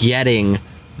actually getting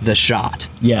the shot.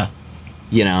 Yeah.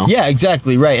 You know? Yeah,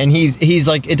 exactly, right. And he's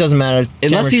like, it doesn't matter.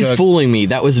 Unless he's fooling me,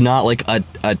 that was not like a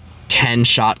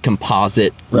 10-shot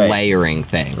composite layering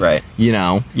thing. Right. You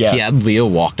know? Yeah. He had Leo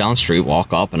walk down the street,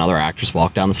 walk up, and other actors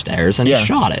walk down the stairs, and he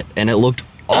shot it. And it looked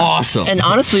awesome. And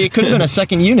honestly, it could have been a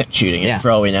second unit shooting it, for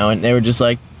all we know. And they were just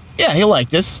like, yeah, he'll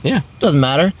like this. Yeah. Doesn't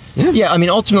matter. Yeah, I mean,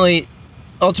 ultimately,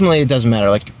 it doesn't matter.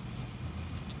 Like,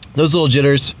 those little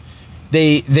jitters,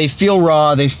 they feel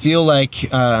raw. They feel like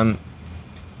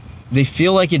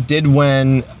it did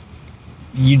when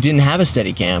you didn't have a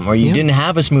steady cam, or you didn't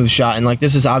have a smooth shot. And like,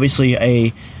 this is obviously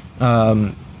a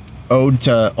ode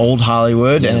to old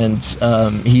Hollywood, and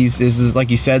this is, like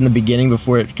you said in the beginning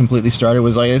before it completely started,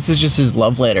 was like, this is just his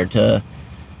love letter to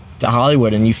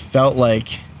Hollywood. And you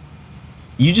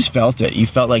just felt it. You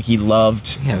felt like he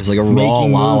loved. Yeah, it was like a raw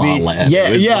La La Land.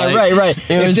 Yeah, right.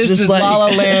 If this is like... La La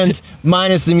Land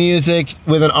minus the music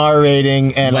with an R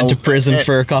rating and went to prison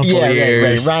for a couple of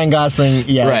years. Right. Ryan Gosling.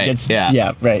 Yeah,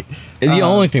 right. The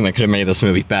only thing that could have made this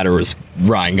movie better was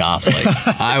Ryan Gosling.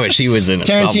 I wish he was in it.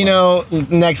 Tarantino,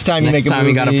 next time you make a movie,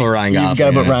 you gotta put Ryan Gosling. You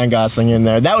gotta put Ryan Gosling in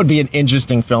there. That would be an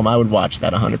interesting film. I would watch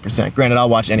that 100%. Granted, I'll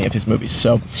watch any of his movies.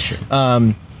 So,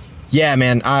 yeah,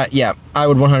 man. I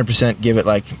would 100% give it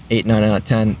like 8, 9 out of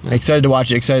 10. Yeah. Excited to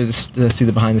watch it. Excited to see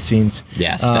the behind the scenes.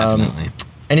 Yes, definitely.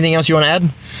 Anything else you want to add?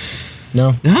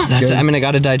 No. No, that's. Good? I mean, I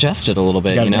got to digest it a little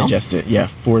bit. Digest it. Yeah,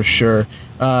 for sure.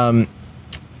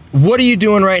 What are you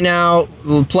doing right now?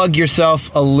 Plug yourself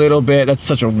a little bit. That's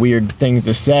such a weird thing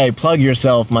to say. Plug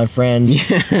yourself, my friend.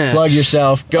 Yeah. Plug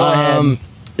yourself. Go ahead.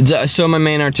 So my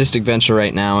main artistic venture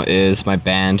right now is my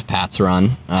band, Pat's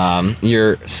Run.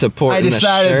 You're supporting. I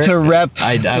decided to rep.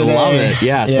 I love it.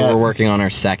 Yeah. So we're working on our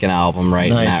second album right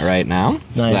now. Nice.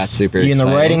 So that's super exciting. You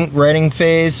in the writing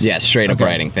phase? Yeah, straight up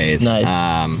writing phase. Nice.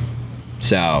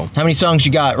 So how many songs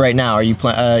you got right now? Are you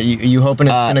you hoping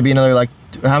it's going to be another, like,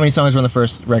 how many songs were on the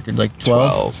first record? Like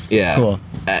 12? Yeah. Cool.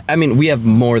 I mean, we have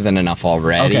more than enough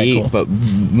already. Okay, cool. But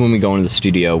when we go into the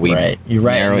studio, we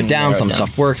narrow it down. Some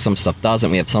stuff works, some stuff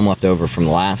doesn't. We have some left over from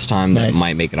the last time that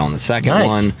might make it on the second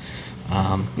one.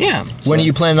 So when are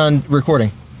you planning on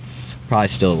recording? Probably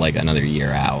still like another year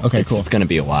out. Okay, cool. It's going to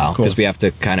be a while because we have to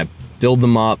kind of build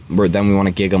them up. Then we want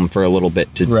to gig them for a little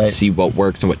bit to see what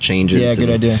works and what changes. Yeah,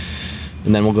 good idea.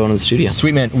 And then we'll go into the studio.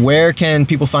 Sweet, man. Where can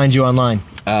people find you online?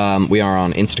 We are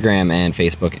on Instagram and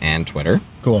Facebook and Twitter.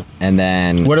 Cool. And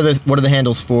then what are the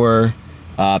handles for?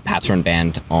 Pat's Run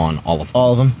Band on all of them.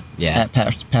 All of them. Yeah. At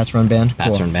Pat's Run Band.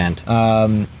 Pat's Run Band.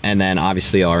 And then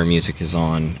obviously our music is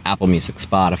on Apple Music,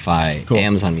 Spotify,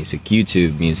 Amazon Music,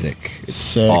 YouTube Music. It's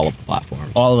Sick. All of the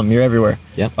platforms. All of them. You're everywhere.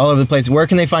 Yep. All over the place. Where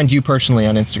can they find you personally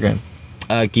on Instagram?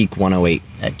 Geek 108.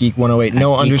 At Geek 108.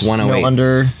 No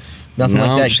under. Nothing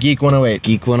like that. Geek 108.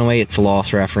 Geek 108. It's a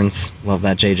Lost reference. Love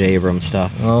that J.J. Abrams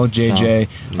stuff. Oh, JJ.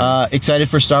 So, excited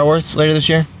for Star Wars later this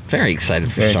year? Very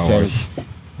excited for Star Wars.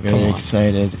 Very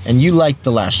excited. And you liked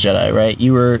The Last Jedi, right?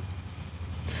 You were...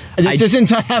 This isn't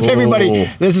to have everybody.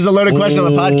 This is a loaded question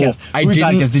on the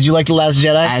podcast. Did you like The Last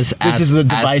Jedi? This is a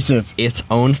divisive. Its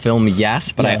own film,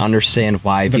 yes, but I understand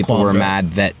why people were qualms, right?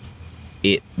 mad that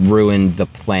it ruined the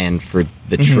plan for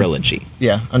the trilogy.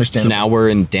 Yeah, understand. So now we're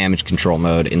in damage control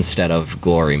mode instead of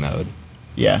glory mode.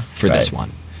 Yeah. For this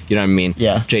one. You know what I mean?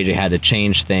 Yeah. JJ had to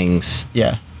change things.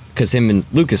 Yeah. Because him and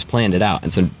Lucas planned it out,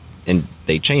 and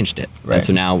they changed it. Right. And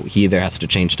so now he either has to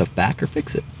change stuff back or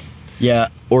fix it. Yeah.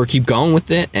 Or keep going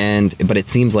with it, but it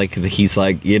seems like he's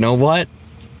like, you know what?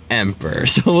 Emperor.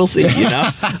 So we'll see, you know?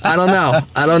 I don't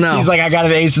know. He's like, I got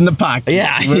an ace in the pocket.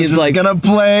 Yeah. We're He's just like gonna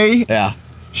play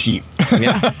sheep.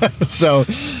 Yeah. So,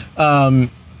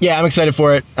 yeah, I'm excited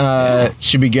for it.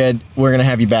 Should be good. We're gonna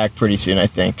have you back pretty soon, I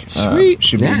think. Sweet.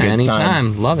 Should be a good anytime.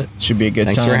 time. Love it. Should be a good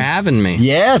time. Thanks for having me.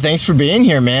 Yeah, thanks for being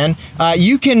here, man.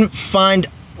 You can find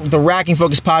the Racking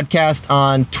Focus Podcast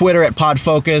on Twitter at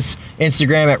PodFocus,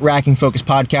 Instagram at Racking Focus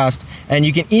Podcast, and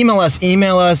you can email us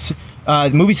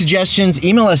movie suggestions,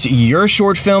 email us your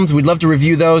short films. We'd love to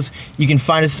review those. You can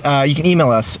find us, you can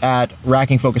email us at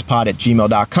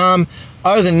rackingfocuspod@gmail.com.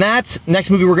 Other than that,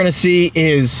 next movie we're gonna see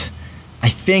is, I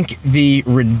think, the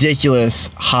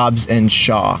ridiculous Hobbs and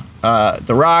Shaw.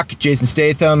 The Rock, Jason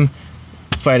Statham,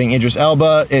 fighting Idris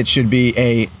Elba. It should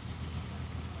be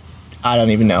I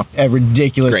don't even know, a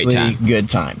ridiculously good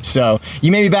time. So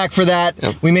you may be back for that.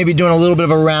 Yep. We may be doing a little bit of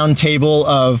a round table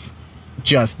of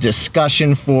just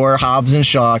discussion for Hobbs and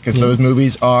Shaw, because those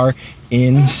movies are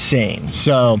insane.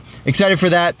 So excited for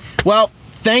that. Well,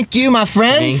 thank you, my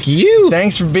friends. Thank you.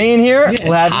 Thanks for being here. Yeah,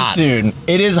 we'll have hot. you soon.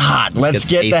 It is hot. Let's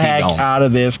get the AC heck going. out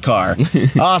of this car.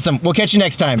 Awesome. We'll catch you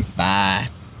next time. Bye.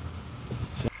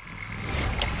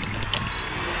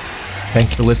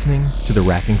 Thanks for listening to the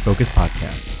Racking Focus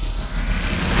Podcast.